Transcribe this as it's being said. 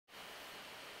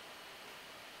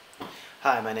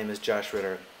Hi, my name is Josh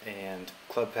Ritter, and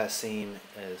Club Passim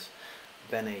has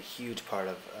been a huge part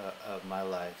of my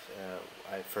life.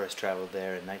 I first traveled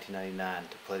there in 1999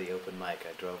 to play the open mic.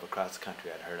 I drove across the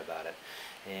country. I'd heard about it,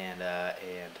 and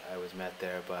I was met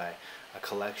there by a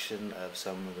collection of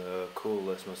some of the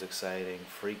coolest, most exciting,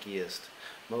 freakiest,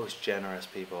 most generous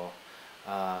people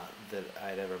that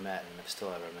I'd ever met and have still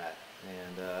ever met.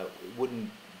 And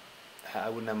I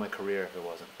wouldn't have my career if it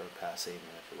wasn't for Passim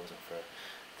and if it wasn't for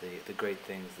the great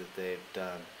things that they've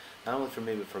done, not only for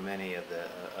me but for many of the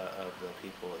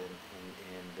people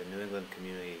in the New England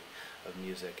community of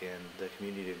music and the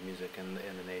community of music in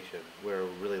the nation. We're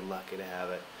really lucky to have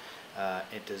it.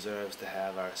 It deserves to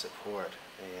have our support,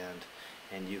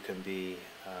 and you can be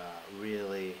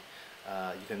really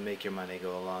you can make your money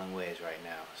go a long ways right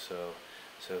now. So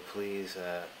please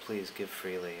give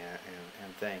freely,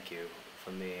 and thank you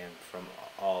from me and from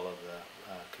all of the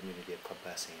community of Club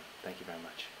Passim. Thank you very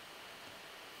much.